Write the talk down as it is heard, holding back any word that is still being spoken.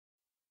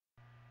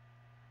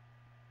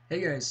Hey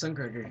guys,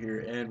 Suncracker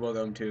here, and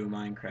welcome to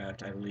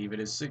Minecraft. I believe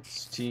it is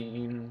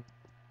 16.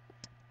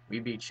 We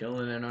be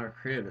chilling in our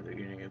crib at the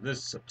beginning of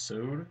this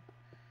episode,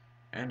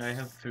 and I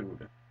have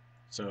food.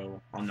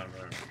 So, I'm not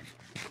running.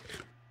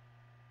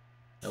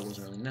 That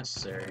wasn't really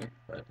necessary,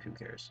 but who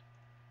cares?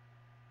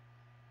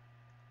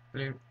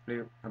 Bloop,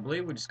 bloop. I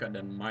believe we just got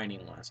done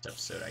mining last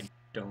episode. I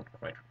don't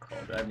quite recall.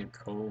 Do I have any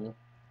coal?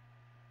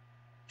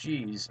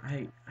 Jeez,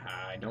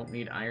 I don't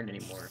need iron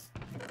anymore.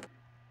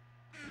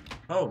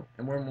 Oh,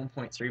 and we're in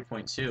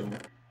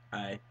 1.3.2.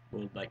 I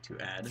would like to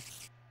add.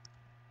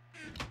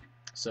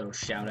 So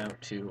shout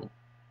out to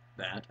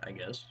that, I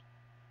guess.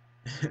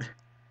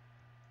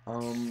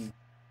 um,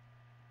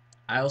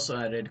 I also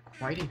added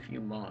quite a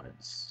few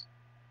mods.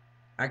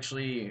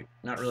 Actually,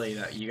 not really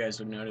that you guys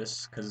would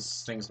notice,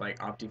 because things like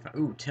Optifine.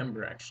 Ooh,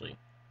 Timber, actually.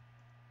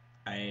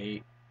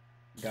 I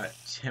got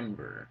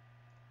Timber.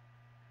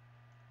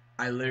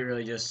 I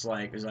literally just,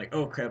 was like,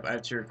 oh crap, I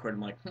have to record.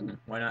 I'm like,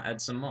 why not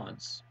add some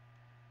mods?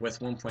 With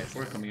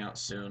 1.4 coming out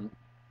soon,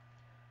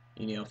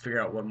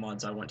 figure out what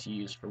mods I want to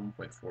use for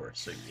 1.4.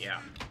 So, yeah.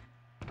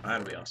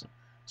 That'll be awesome.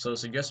 So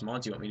suggest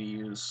mods you want me to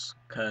use,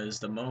 because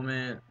the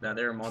moment that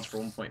there are mods for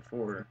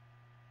 1.4,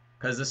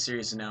 because this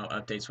series now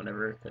updates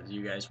whenever, because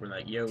you guys were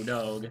like, yo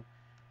dog,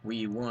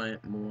 we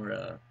want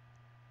more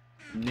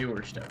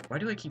newer stuff. Why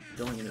do I keep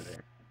going into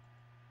there?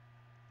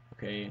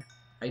 Okay,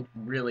 I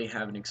really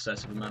have an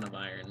excessive amount of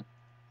iron.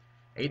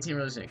 18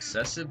 really isn't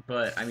excessive,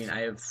 but I mean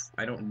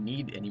I don't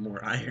need any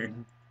more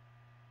iron.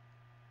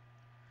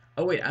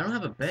 Oh wait, I don't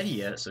have a bed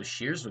yet, so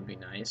shears would be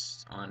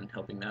nice on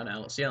helping that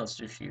out. So yeah, let's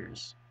do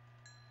shears.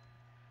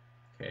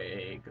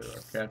 Okay, go to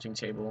our crafting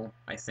table.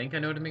 I think I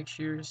know how to make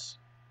shears.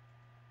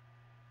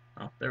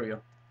 Oh, there we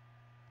go.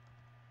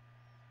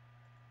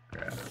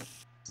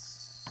 Craft.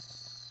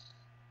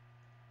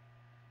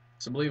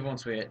 So I believe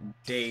once we hit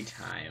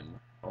daytime,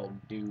 I'll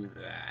do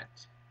that.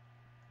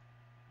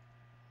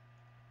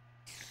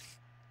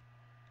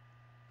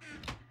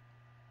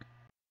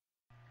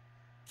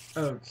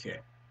 Okay.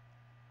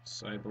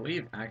 So I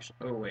believe actually,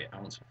 oh wait, I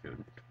want some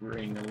food.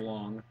 Bring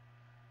along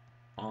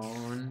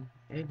on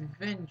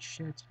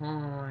adventure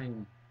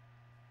time.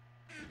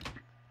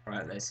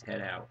 Alright, let's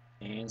head out.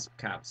 And some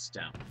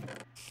cobblestone.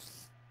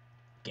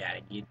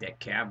 Gotta get that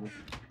cobble.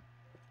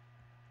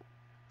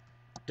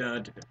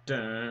 Dun dun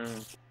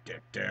dun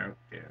dun dun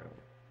dun.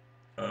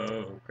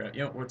 Oh crap!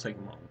 You know, we'll take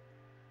them on.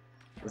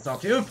 Let's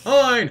off to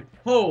pine.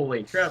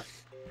 Holy crap!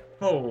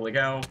 Holy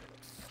cow!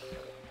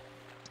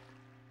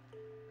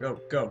 Go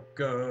go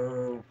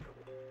go!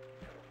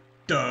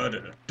 Da da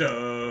da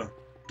da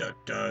da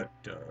da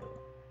da.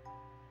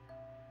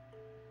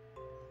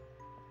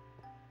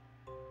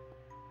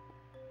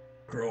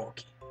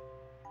 Croaky.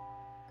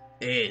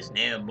 It's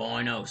now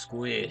Bono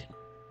Squid.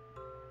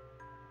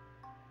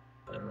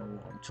 I don't know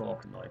why I'm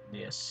talking like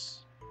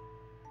this.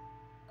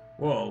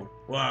 Whoa,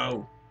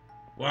 whoa,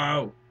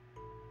 whoa!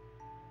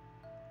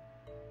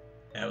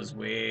 That was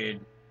weird.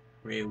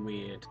 Real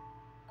weird.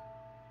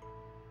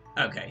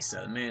 Okay,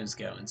 so the moon's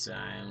going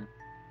down.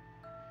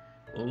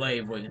 We'll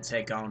leave, we can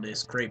take on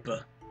this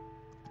creeper.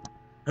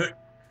 Hey!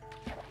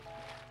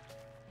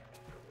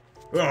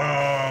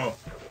 Oh!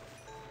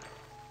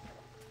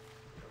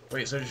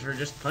 Wait, so for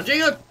just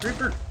punching a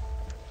creeper?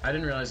 I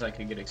didn't realize I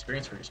could get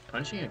experience for just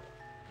punching a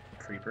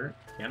creeper.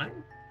 Can I?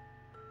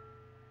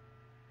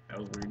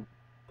 That was weird.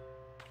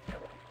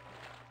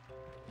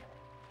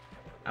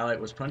 I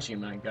was punching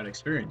him and I got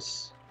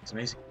experience. It's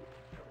amazing.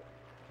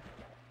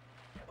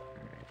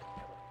 Alright.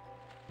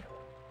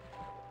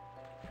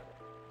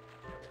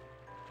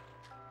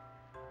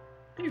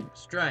 Ooh,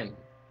 string.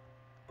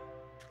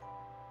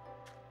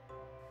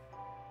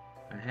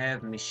 I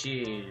have my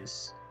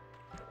shears.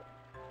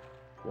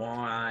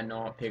 Why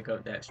not pick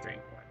up that string?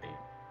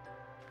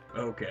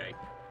 Okay.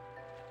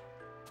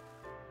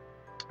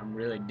 I'm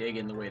really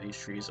digging the way these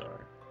trees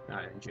are.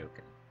 Not even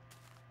joking.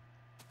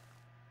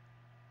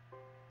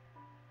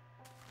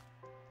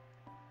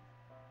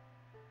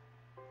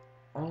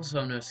 Also,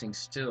 I'm noticing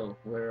still,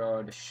 where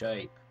are the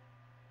sheep?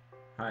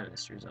 Hi,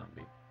 Mr.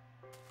 Zombie.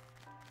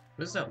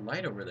 What is that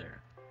light over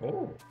there?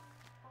 Oh.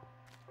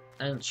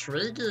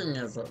 Intriguing,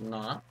 is it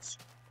not?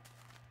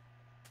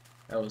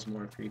 That was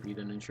more creepy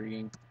than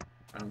intriguing.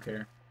 I don't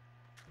care.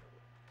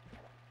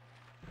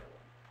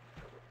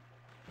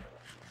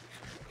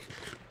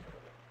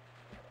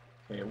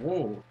 Okay,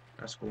 whoa.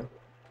 That's cool.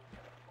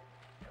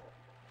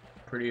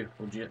 Pretty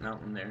legit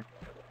mountain there.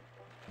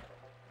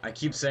 I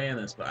keep saying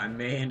this, but I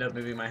may end up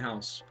moving my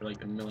house for like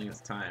the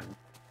millionth time.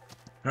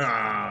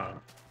 Ah!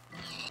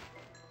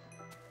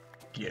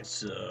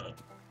 Get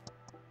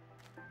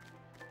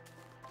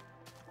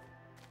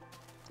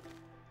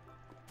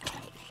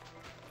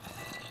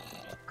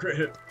Crit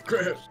hit!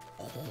 Crit hit!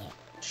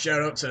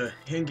 Shout out to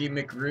Hingy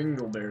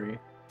McRingleberry.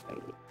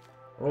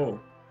 Oh,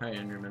 hi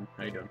Enderman.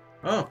 How you doing?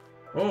 Oh!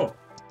 Oh!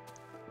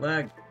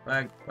 Lag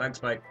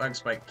spike, lag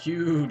spike.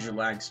 Huge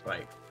lag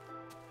spike.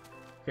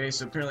 Okay,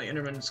 so apparently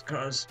Enderman's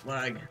caused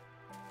lag.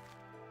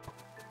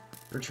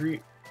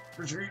 Retreat.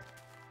 Retreat.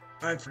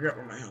 I forgot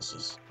where my house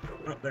is.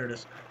 Oh, there it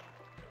is.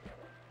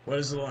 What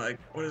is it like?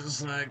 What is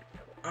this like?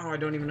 Oh, I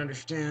don't even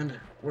understand.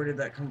 Where did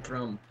that come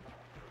from?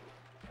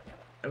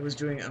 I was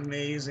doing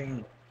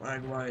amazing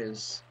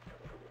lag-wise.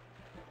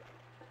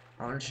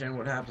 I don't understand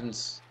what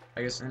happens.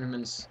 I guess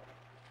Enderman's...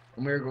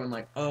 When we were going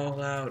like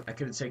all out, I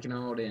could have taken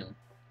all in.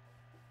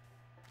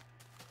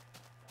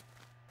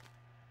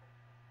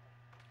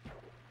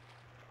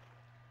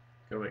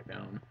 Go back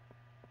down.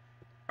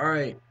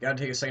 Alright, gotta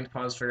take a second to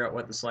pause to figure out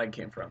what this lag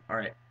came from.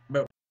 Alright,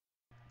 but...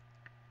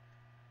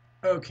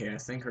 Okay, I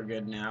think we're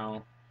good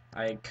now.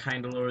 I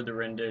kinda lowered the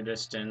render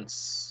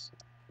distance.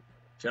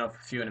 Shut off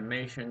a few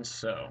animations,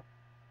 so...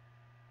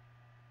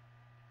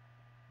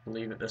 I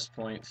believe at this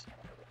point,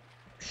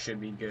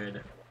 should be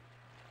good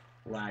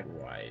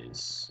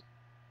lag-wise.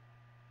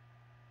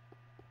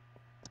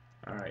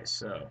 Alright,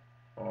 so...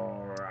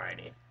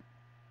 Alrighty.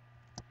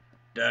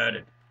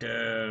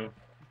 Da-da-da.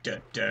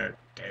 Da-da-da.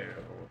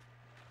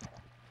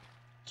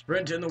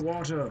 Sprint in the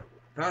water!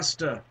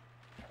 Faster!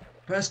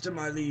 Faster,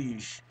 my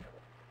liege!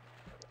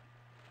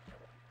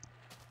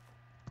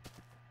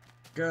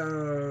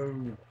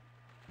 Go!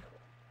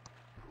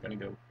 Gonna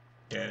go.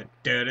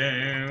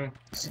 Da-da-da!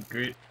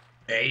 Secret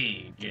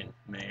agent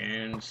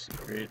man.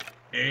 Secret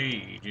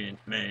agent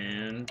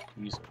man.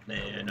 He's a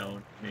man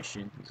on a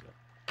mission. He's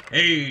a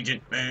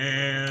agent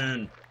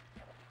man!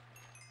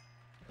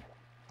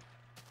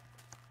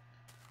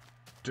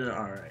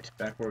 Alright,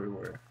 back where we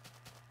were.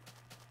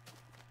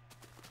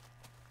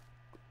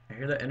 I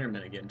hear that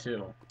Enderman again,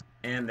 too.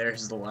 And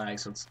there's the lag,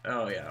 so it's...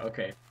 Oh, yeah,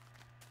 okay.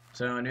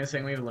 So, a new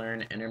thing we've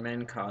learned,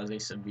 Endermen cause a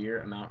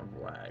severe amount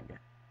of lag.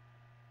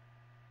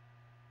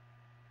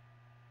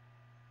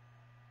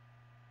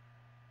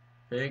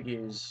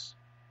 Piggies.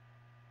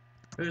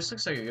 Ooh, this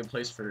looks like a good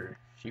place for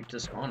sheep to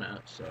spawn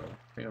at, so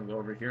I think I'll go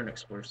over here and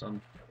explore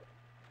some.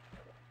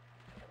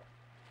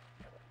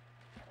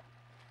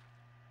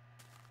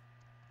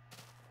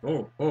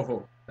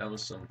 Oh, that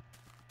was some...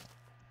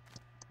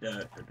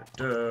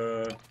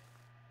 Da-da-da-da.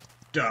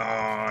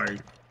 Die!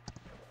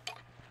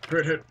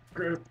 Crit hit!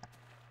 Crit!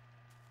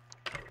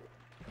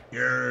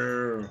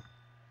 Yeah!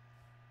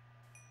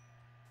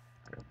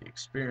 Grab the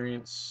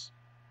experience.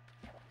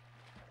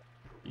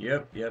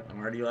 Yep, I'm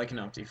already liking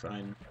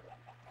Optifine.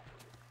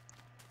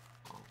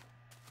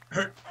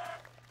 Get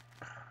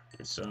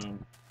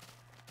some.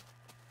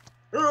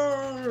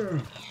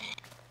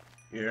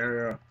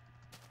 Yeah!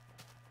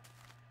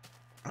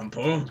 I'm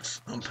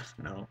pumped!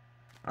 No,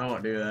 I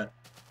won't do that.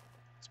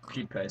 It's a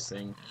PewDiePie's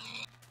thing.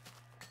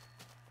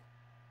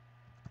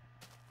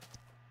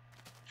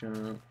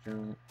 Jump.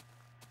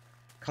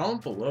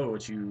 Comment below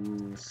what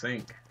you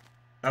think.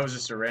 That was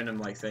just a random,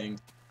 like, thing.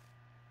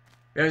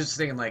 I was just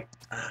thinking, like,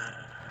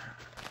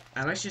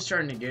 I'm actually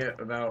starting to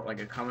get about,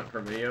 like, a comment per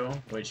video,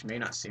 which may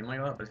not seem like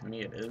a lot, but to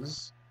me it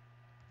is.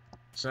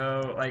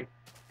 So, like,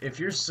 if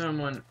you're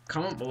someone,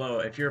 comment below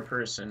if you're a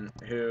person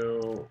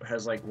who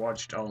has, like,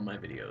 watched all of my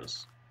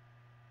videos.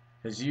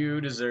 Because you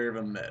deserve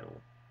a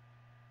medal.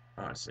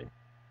 Honestly.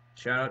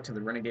 Shout out to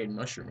the Renegade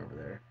Mushroom over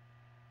there.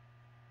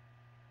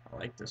 I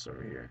like this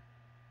over here.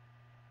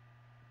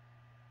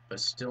 But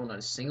still not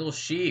a single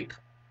sheep.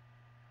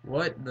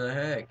 What the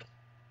heck?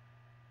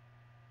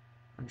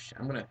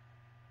 I'm gonna...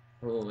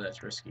 Oh,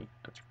 that's risky.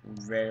 That's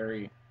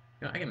very... You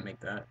know, I can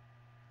make that.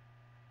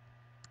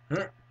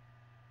 Huh.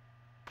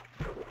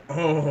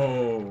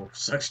 Oh,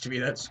 sucks to be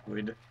that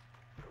squid.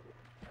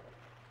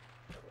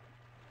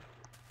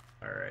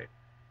 Alright.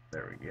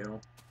 There we go.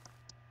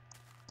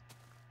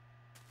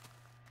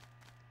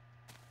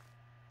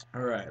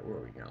 Alright, where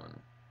are we going?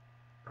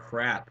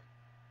 Crap.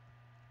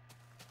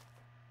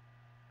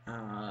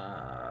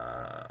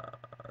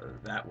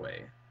 That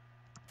way.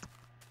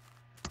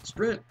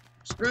 Sprint!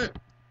 Sprint!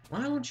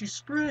 Why don't you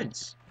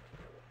sprint?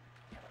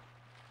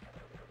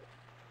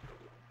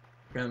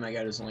 Apparently my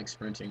guy doesn't like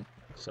sprinting,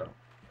 so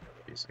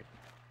basically.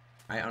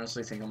 I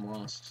honestly think I'm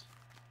lost.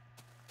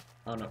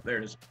 Oh no, there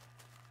it is.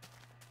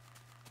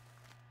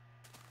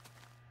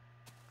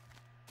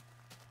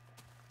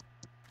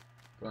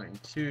 Going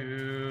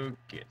to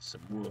get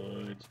some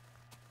wood.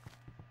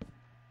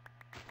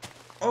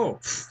 Oh!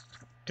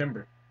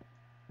 Timber.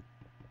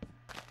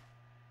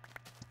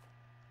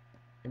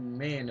 It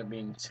may end up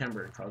being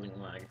timber causing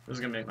lag. This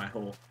is gonna make my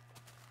whole...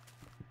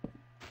 I'm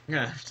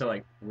gonna have to,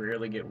 like,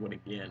 rarely get wood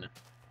again.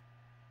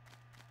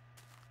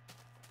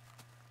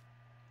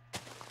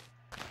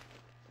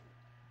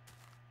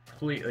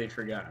 Completely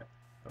forgot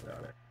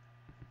about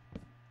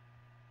it.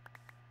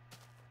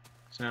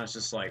 So now it's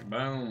just like,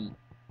 boom.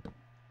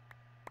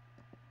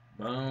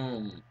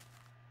 Boom.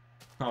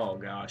 Oh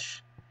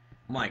gosh.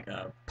 I'm like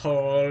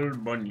Paul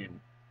Bunyan.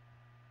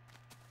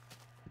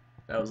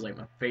 That was like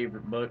my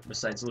favorite book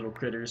besides Little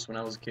Critters when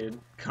I was a kid.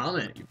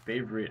 Comment your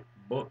favorite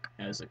book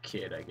as a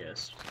kid, I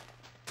guess.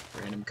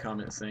 Random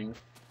comment thing.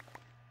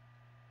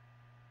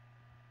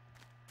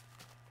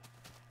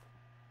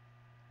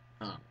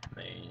 Oh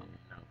man,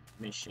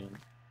 mission.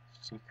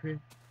 Secret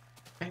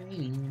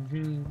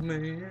agent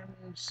man.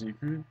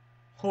 Secret.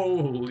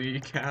 Holy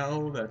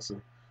cow, that's a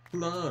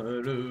lot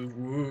of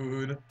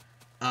wood.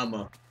 I'm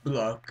a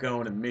Block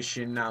on a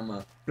mission, I'm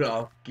a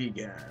blocky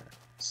guy.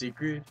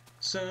 Secret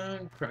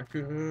sun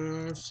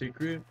cracker,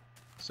 secret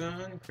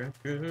sun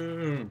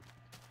cracker.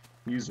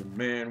 He's a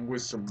man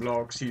with some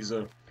blocks, he's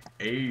a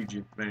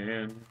agent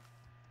man.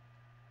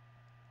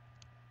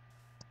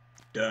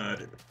 Da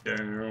da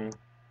da.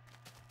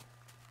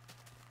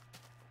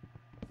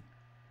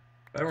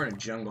 If I were in a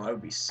jungle, I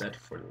would be set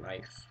for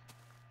life.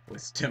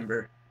 With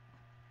timber.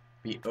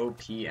 Be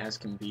OP as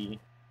can be.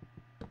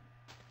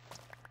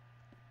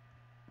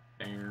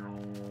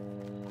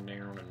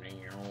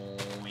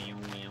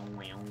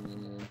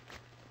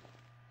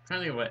 Trying to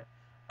think of what.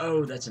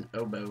 Oh, that's an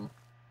oboe. I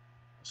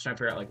was trying to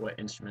figure out like what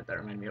instrument that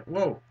reminded me of.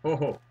 Whoa!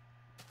 Whoa!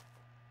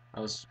 I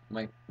was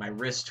my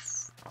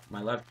wrist,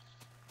 my left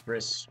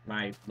wrist,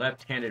 my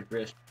left-handed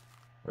wrist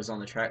was on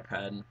the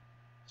trackpad,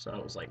 so I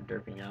was like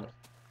derping out.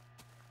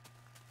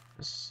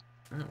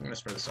 I'm gonna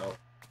spread this out.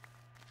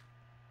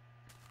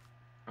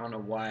 I don't know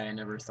why I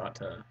never thought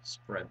to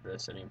spread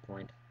this at any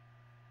point.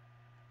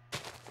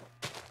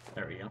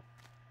 There we go.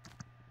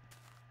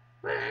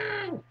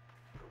 I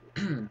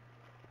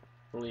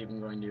believe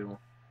I'm going to.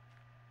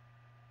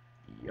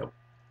 Yup.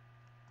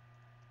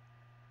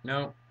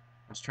 No, I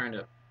was trying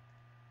to.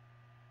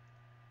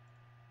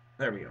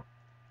 There we go.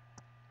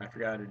 I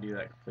forgot to do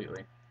that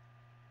completely.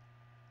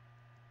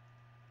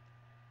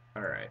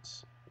 Alright.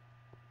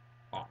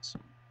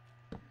 Awesome.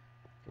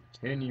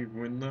 Continue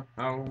in the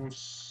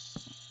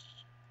house.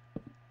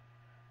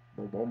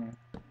 Boom, boom,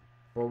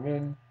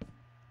 boom,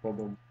 boom,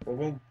 boom, boom,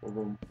 boom,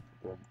 boom,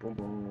 boom,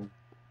 boom,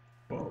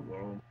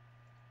 boom,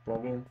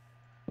 boom,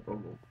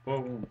 boom,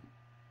 boom.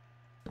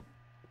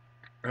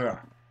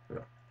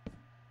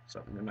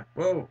 Something in my.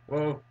 Whoa,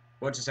 whoa!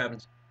 What just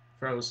happened?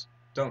 Froze.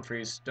 Don't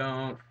freeze.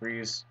 Don't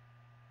freeze.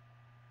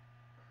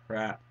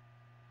 Crap.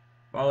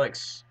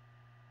 Bollocks.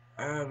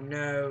 Oh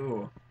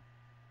no.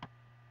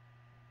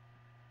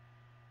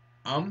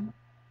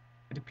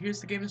 It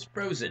appears the game is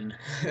frozen.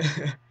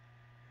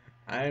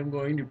 I am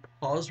going to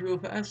pause real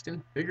fast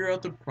and figure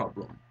out the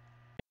problem.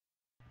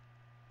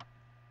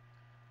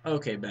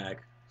 Okay,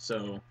 back.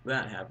 So,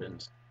 that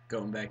happened.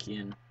 Going back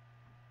in.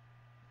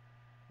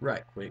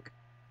 Right quick.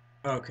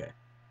 Okay.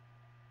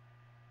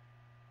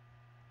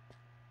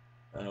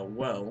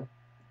 Well,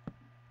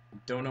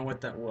 don't know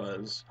what that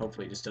was.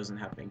 Hopefully it just doesn't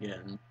happen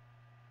again.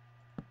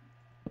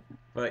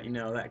 But, you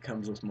know, that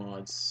comes with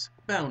mods.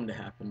 Bound to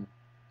happen.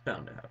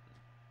 Bound to happen.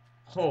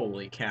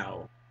 Holy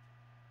cow.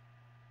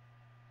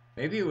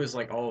 Maybe it was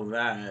like all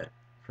that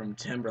from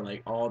timber,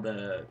 like all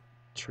the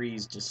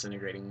trees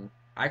disintegrating.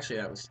 Actually,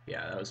 that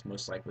was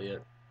most likely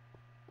it.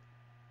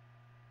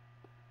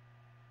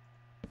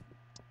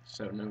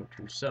 So note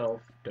to self,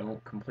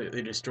 don't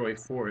completely destroy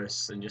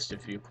forests in just a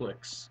few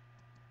clicks.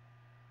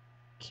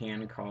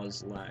 Can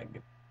cause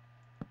lag.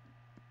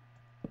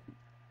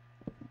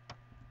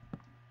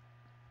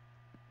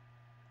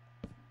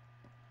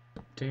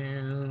 I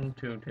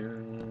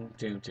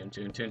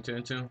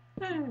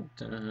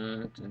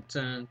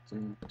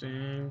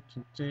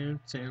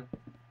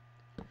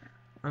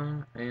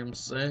am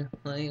saying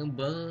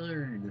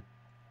bird.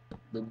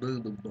 The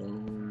bird.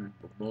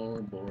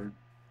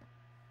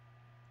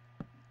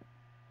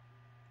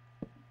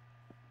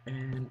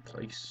 And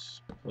place.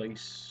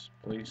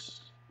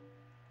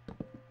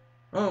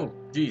 Oh,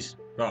 jeez.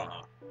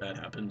 Ah, that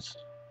happens.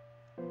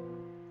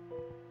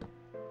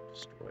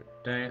 Destroy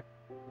that.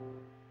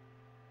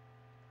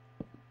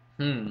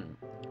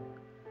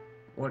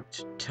 What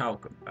to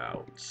talk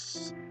about?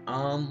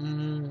 Let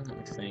me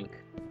think.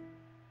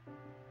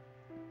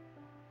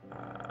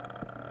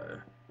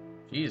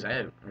 Geez, I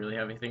don't really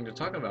have anything to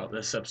talk about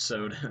this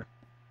episode.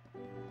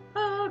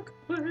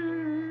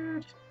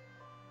 Awkward.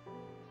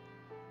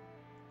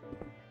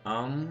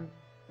 Let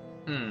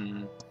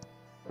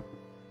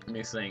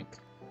me think.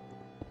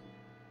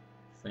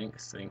 Think.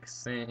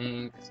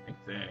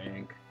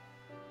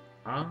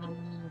 I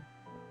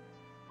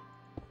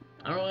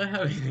don't really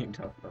have anything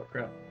to talk about,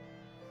 crap.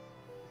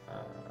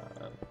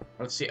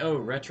 Let's see, oh,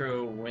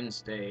 Retro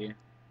Wednesday.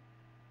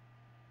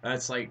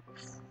 That's like,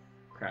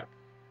 crap.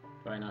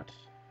 Why not?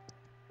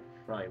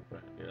 Probably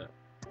wouldn't do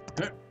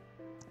that.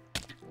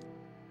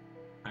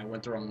 I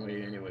went the wrong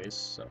way anyways,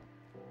 so.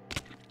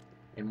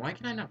 And why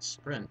can I not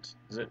sprint?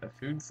 Is it a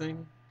food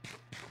thing?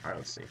 Alright,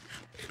 let's see.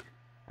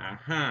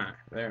 Aha!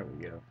 There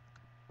we go.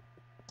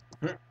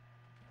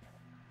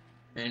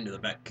 Into the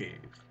Bat Cave.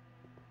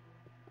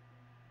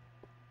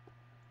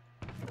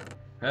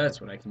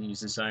 That's what I can use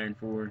this iron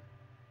for.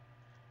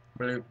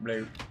 Bloop,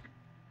 bloop.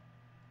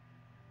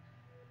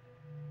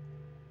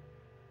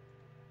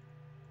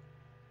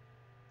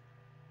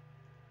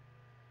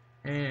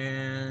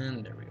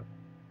 And there we go.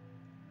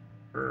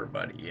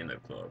 Everybody in the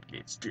club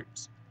gets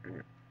tips.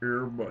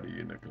 Everybody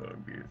in the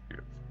club gets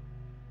tips.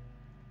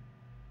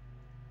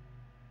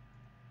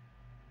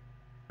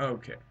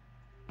 Okay.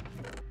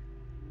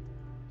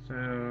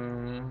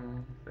 So,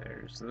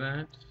 there's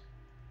that.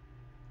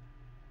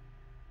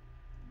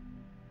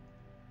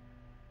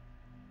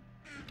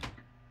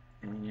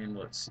 And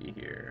let's see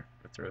here.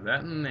 I'll throw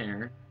that in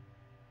there.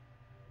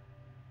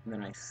 And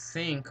then I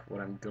think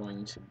what I'm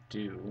going to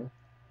do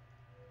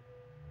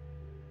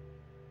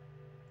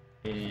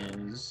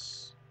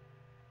is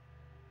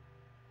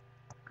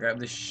grab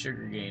the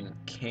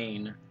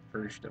cane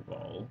first of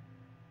all.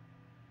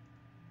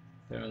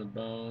 Throw the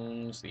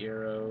bones, the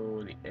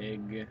arrow, the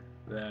egg,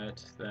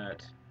 that,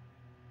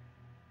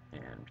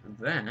 and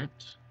that.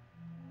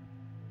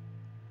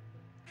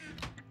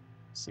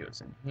 See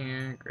what's in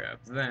here, grab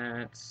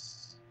that.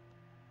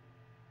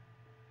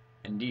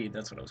 Indeed,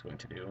 that's what I was going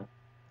to do.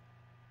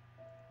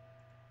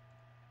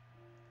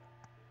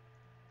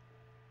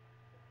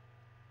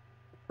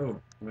 Oh,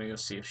 I'm gonna go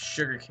see if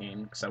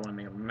sugarcane, because I want to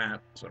make a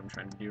map. That's what I'm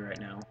trying to do right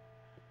now.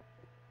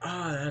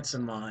 Ah, that's a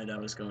mod I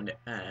was going to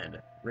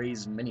add.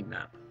 Raise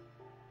minimap.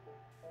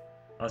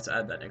 I'll have to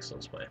add that next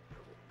Let's Play.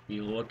 Be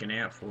looking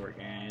out for it,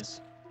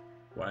 guys.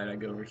 Why did I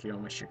go over here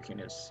on my sugarcane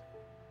is?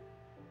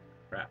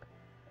 Crap.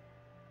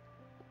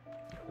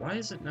 Why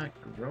is it not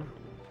growing?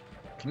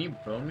 Can you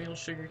bone meal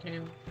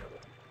sugarcane?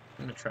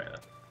 I'm gonna try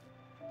that.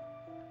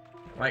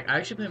 Like, I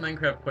actually play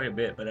Minecraft quite a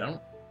bit, but I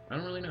don't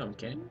really know.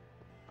 Can you?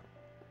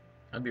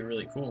 That'd be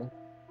really cool.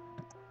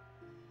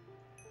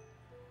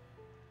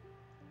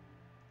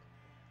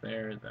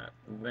 There, that,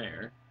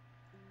 there.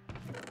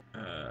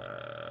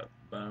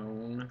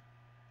 Bone.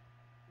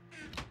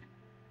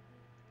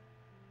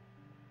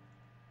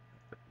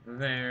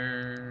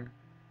 There.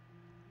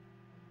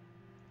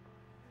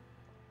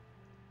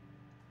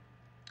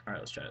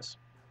 Alright, let's try this.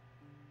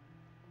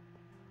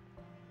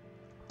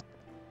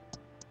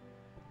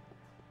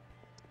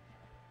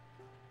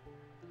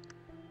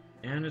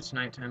 And it's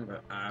nighttime,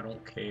 but I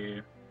don't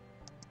care.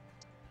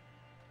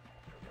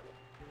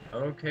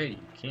 Okay, you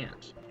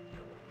can't.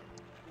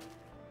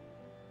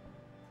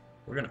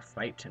 We're gonna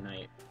fight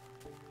tonight.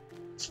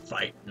 It's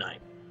fight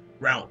night.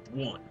 Round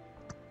 1.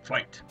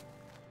 Fight.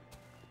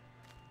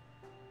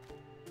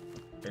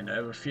 And I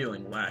have a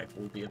feeling lag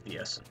will be of the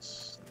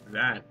essence.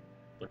 That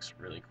looks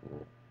really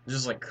cool.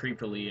 Just like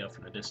creepily up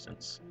in the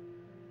distance.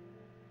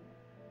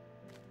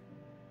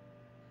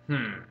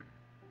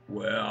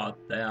 Where art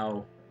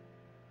thou?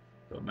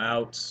 Come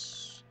out,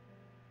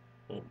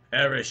 or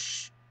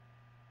perish.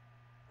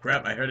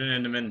 Crap, I heard an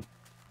Enderman.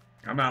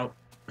 Come out.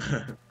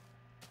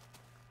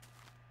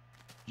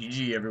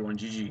 GG, everyone,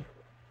 GG.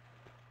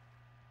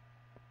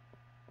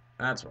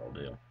 That's what I'll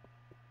do.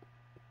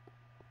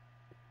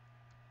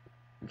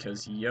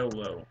 Because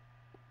YOLO.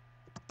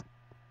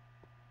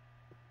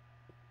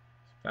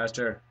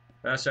 Faster,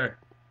 faster.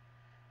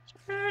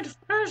 Spread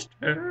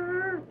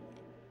faster.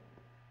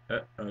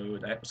 Uh-oh,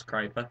 that was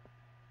Creeper.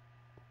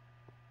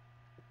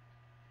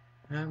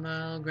 I'm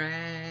all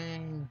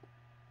grind.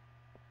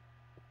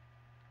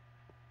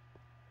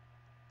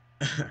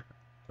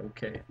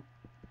 Okay.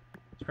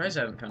 Surprised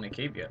I haven't found a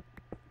cave yet.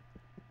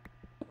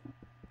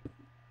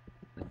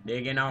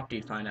 Digging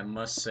Optifine, I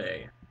must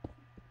say.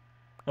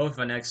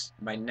 Hopefully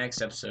by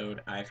next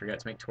episode I forgot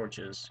to make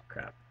torches.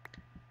 Crap.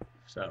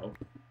 So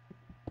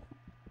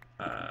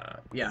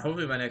yeah,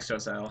 hopefully by next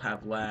episode I'll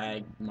have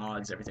lag,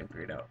 mods, everything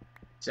figured out.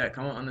 So yeah,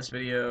 comment on this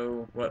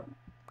video. What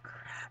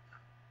crap.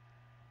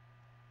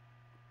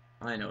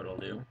 I know what I'll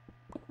do.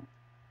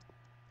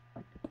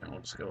 And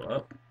we'll just go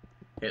up,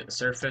 hit the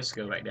surface,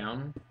 go back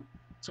down.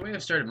 So we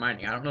have started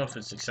mining. I don't know if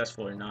it's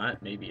successful or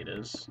not. Maybe it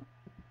is.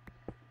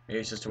 Maybe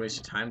it's just a waste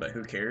of time, but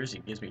who cares?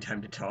 It gives me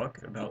time to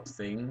talk about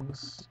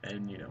things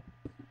and, you know,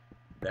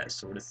 that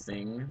sort of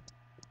thing.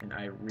 And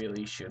I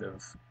really should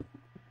have.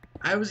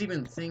 I was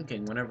even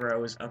thinking whenever I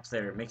was up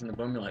there making the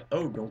bone meal, like,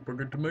 oh, don't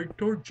forget to make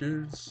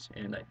torches.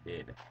 And I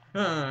did.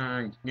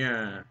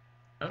 Yeah.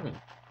 Oh.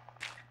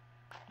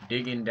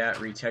 Digging that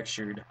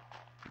retextured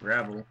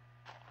gravel.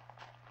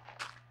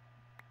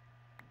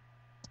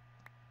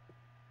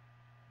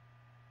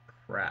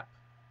 Crap.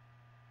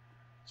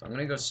 So I'm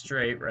going to go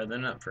straight rather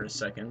than up for a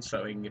second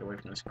so we can get away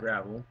from this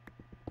gravel.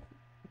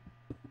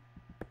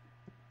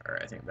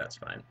 Alright, I think that's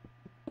fine.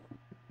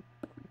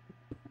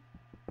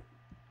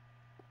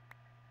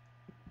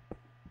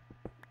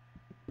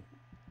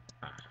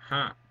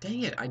 Aha.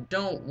 Dang it, I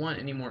don't want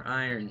any more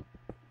iron.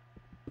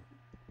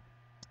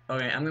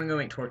 Okay, I'm going to go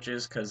make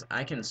torches because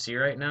I can see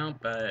right now,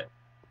 but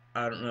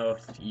I don't know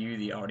if you,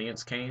 the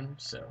audience, can,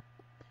 so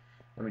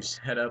let me just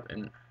head up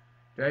and...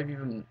 Do I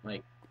even,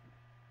 like...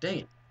 Dang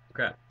it.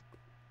 Crap.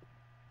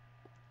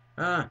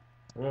 Ah!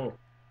 Whoa.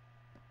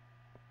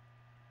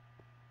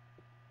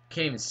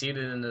 Can't even see it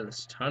into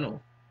this tunnel.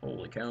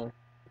 Holy cow.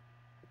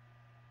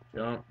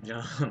 Jump,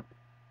 jump.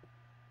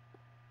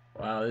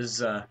 Wow, this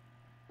is,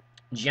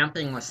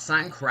 jumping with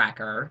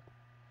Suncracker.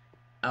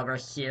 Over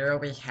here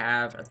we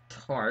have a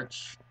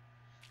torch.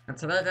 And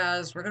today,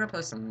 guys, we're gonna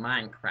play some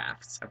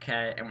Minecraft,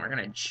 okay? And we're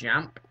gonna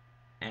jump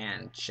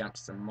and jump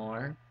some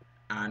more.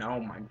 And oh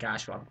my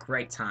gosh, we'll have a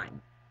great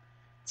time.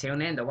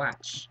 Tune in to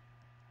watch.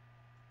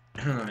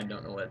 I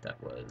don't know what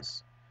that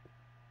was.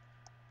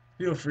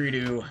 Feel free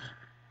to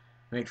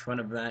make fun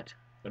of that,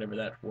 whatever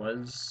that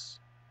was.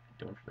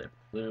 I don't really have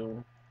a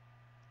clue.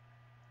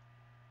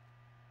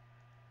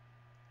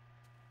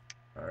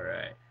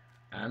 Alright.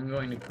 I'm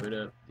going to put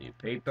up the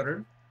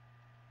paper.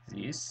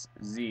 This,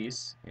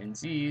 this, and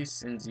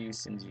this, and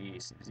this, and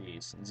this, and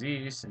this, and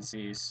this, and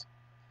this.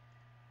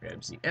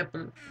 Grab the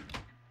apple.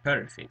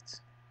 Perfect.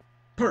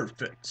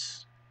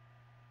 Perfect.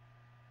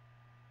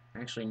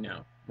 Actually,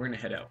 no. We're gonna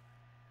head out.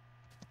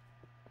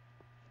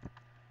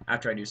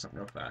 After I do something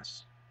real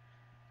fast.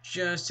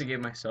 Just to give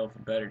myself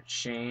a better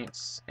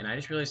chance. And I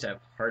just realized I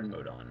have hard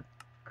mode on.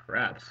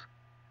 Crap.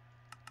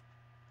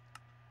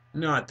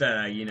 Not that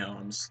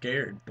I'm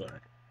scared, but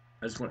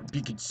I just want to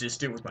be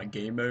consistent with my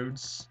game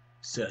modes.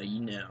 So,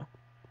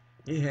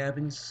 it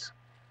happens.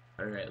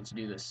 Alright, let's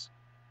do this.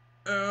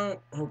 Oh,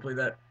 hopefully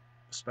that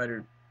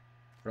spider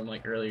from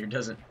like earlier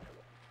doesn't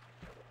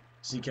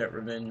seek out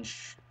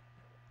revenge.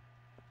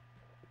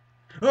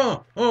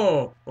 Oh,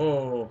 oh,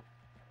 oh.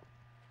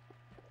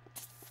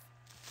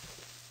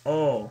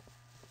 Oh.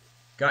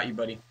 Got you,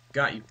 buddy.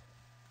 Got you.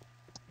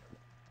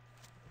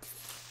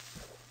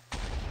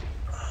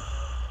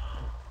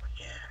 Oh,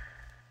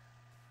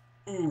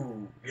 yeah.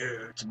 Ooh,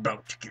 yeah, it's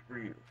about to get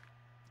real.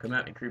 Come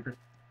at me, creeper.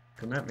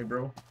 Come at me,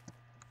 bro.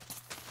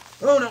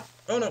 Oh, no.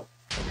 Oh, no.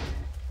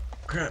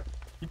 Crap.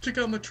 You took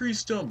out my tree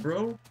stump,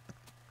 bro.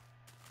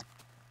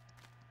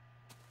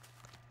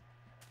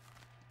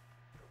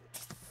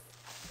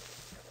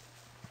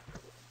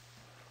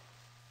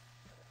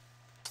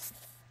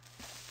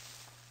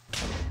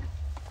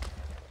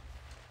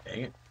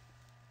 Dang it.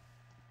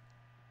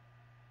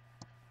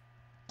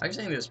 I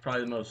think this is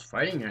probably the most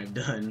fighting I've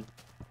done.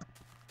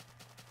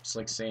 Just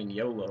like saying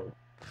YOLO.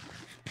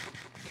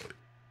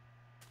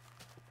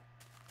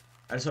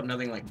 I just hope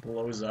nothing like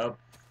blows up,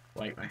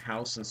 like my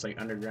house, and it's like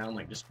underground,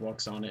 like just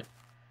walks on it.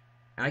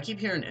 And I keep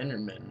hearing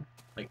Endermen,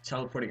 like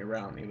teleporting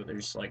around me, but they're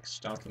just like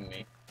stalking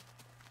me.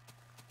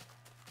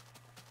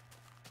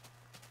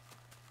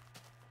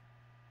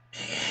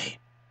 Hey,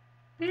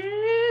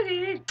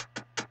 hey.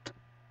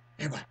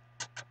 Here, boy.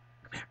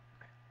 Come here.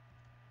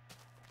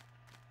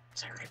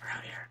 Is there a Reaper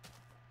out here?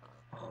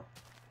 Oh.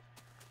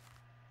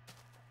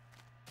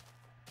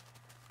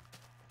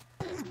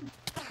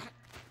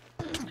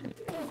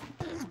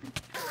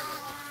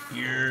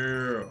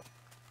 Yeah.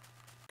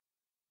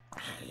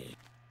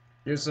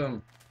 Here's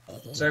some.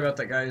 Sorry about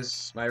that,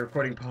 guys. My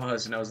recording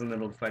paused and I was in the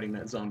middle of fighting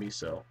that zombie,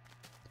 so.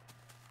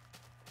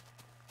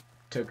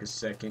 Took a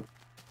second.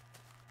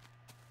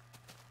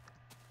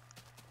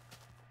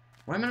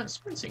 Why am I not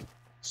sprinting?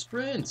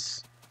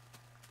 Sprints!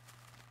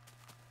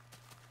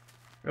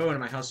 Go into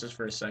my house just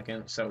for a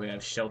second so we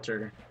have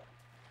shelter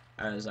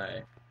as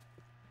I.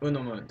 Un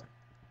momento.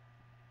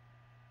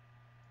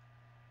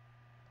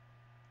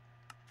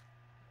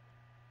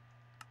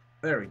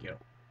 There we go.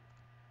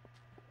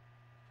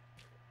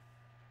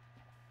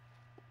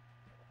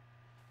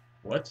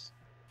 What?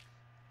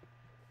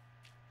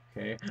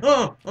 Okay.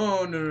 Oh!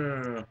 Oh, no,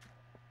 no, no, no.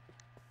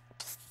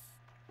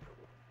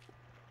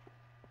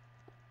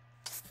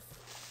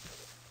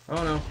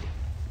 Oh, no.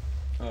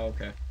 Oh,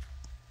 okay.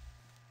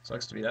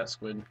 Sucks to be that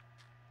squid.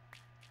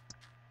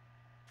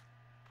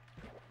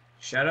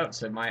 Shout out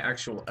to my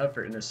actual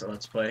effort in this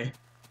Let's Play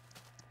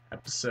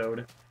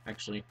episode.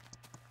 Actually,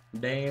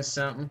 day is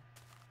something.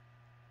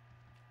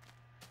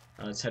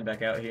 Let's head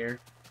back out here.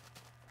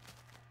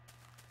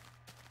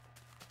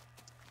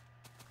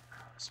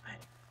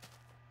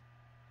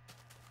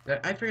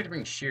 I forgot to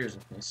bring shears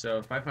with me, so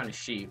if I find a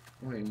sheep,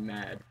 I'm gonna be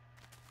mad.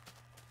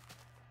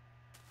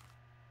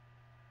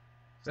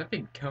 Is that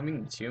thing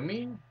coming to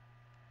me?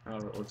 Oh,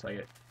 it looks like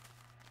it.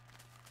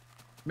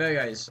 But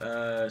guys,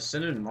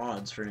 send in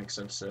mods for next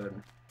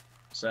episode,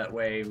 so that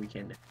way we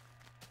can.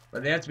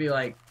 But they have to be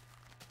like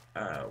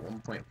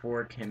 1.4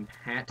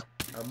 compat.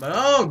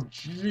 Oh,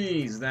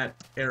 jeez,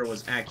 that arrow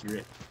was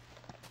accurate.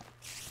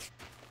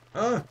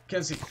 Oh,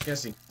 can't see, can't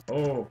see.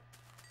 Oh,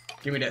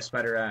 give me that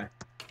spider eye.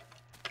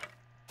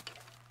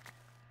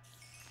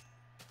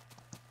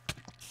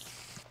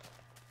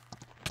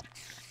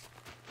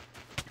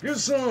 Get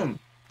some!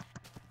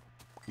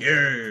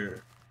 Yeah!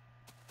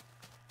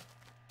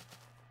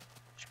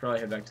 Should probably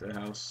head back to the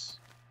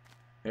house.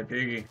 Hey,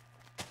 piggy.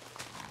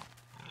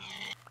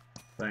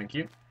 Thank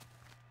you.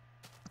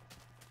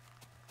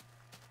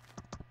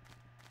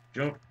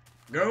 Jump.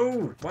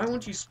 Go! Why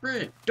won't you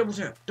sprint? Double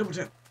tap, double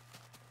tap.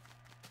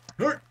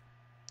 Hurt!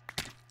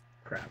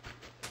 Crap.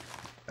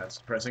 That's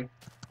depressing.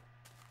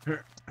 I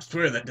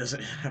swear that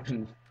doesn't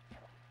happen.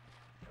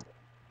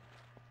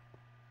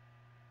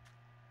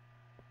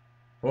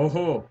 Oh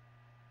ho!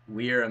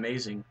 We are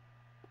amazing.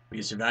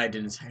 We survived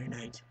an entire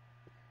night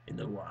in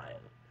the wild.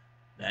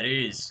 That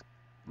is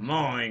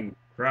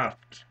Minecraft.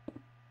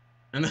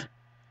 And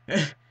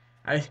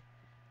I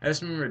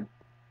just remembered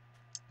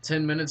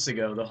 10 minutes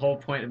ago, the whole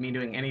point of me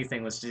doing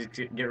anything was to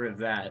get rid of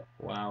that.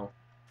 Wow.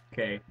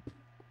 Okay.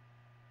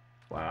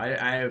 Wow,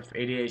 I have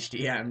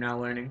ADHD. I'm now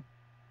learning.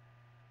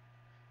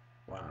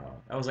 Wow.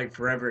 That was like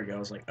forever ago. I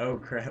was like, oh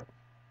crap.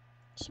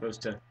 I'm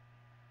supposed to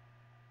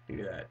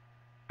do that.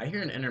 I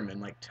hear an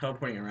Enderman like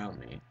teleporting around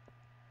me.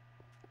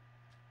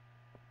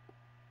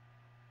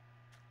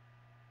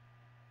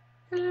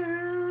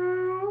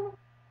 Hello?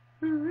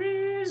 Who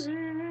is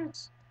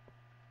it?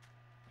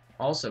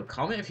 Also,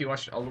 comment if you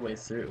watched it all the way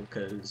through,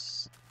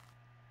 because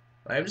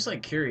I'm just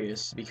like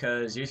curious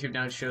because YouTube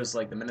now shows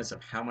like the minutes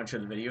of how much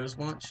of the video is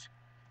watched.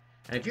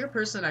 And if you're a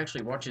person that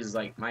actually watches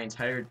like my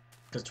entire,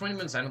 because 20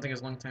 minutes I don't think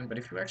is a long time, but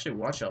if you actually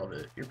watch all of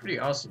it, you're pretty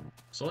awesome.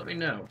 So let me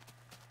know.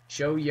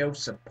 Show your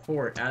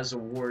support as a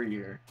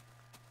warrior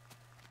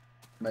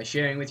by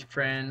sharing with your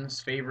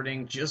friends,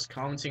 favoriting, just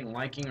commenting,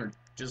 liking, or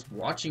just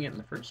watching it in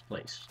the first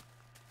place.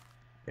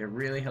 It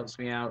really helps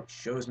me out,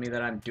 shows me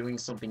that I'm doing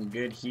something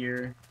good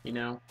here, you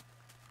know?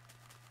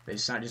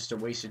 It's not just a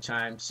waste of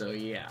time, so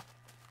yeah.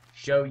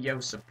 Show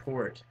your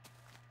support.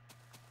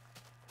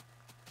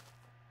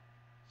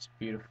 It's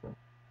beautiful.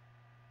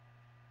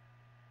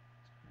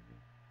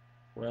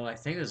 Well, I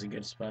think there's a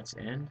good spot to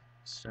end,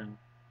 so...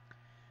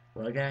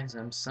 Well, guys,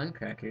 I'm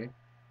Suncracker.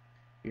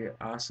 You're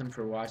awesome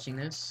for watching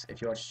this.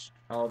 If you watched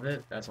all of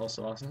it, that's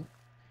also awesome.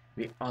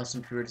 It'd be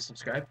awesome if you were to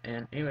subscribe.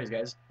 And anyways,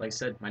 guys, like I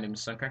said, my name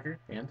is Suncracker,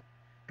 and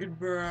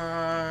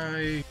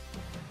goodbye!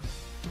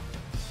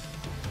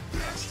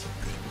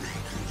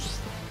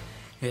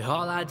 And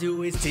all I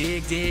do is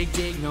dig, dig,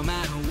 dig, no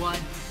matter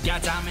what.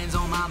 Got diamonds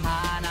on my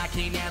mind, I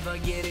can't ever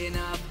get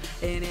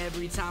enough. And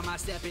every time I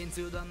step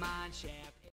into the mine shaft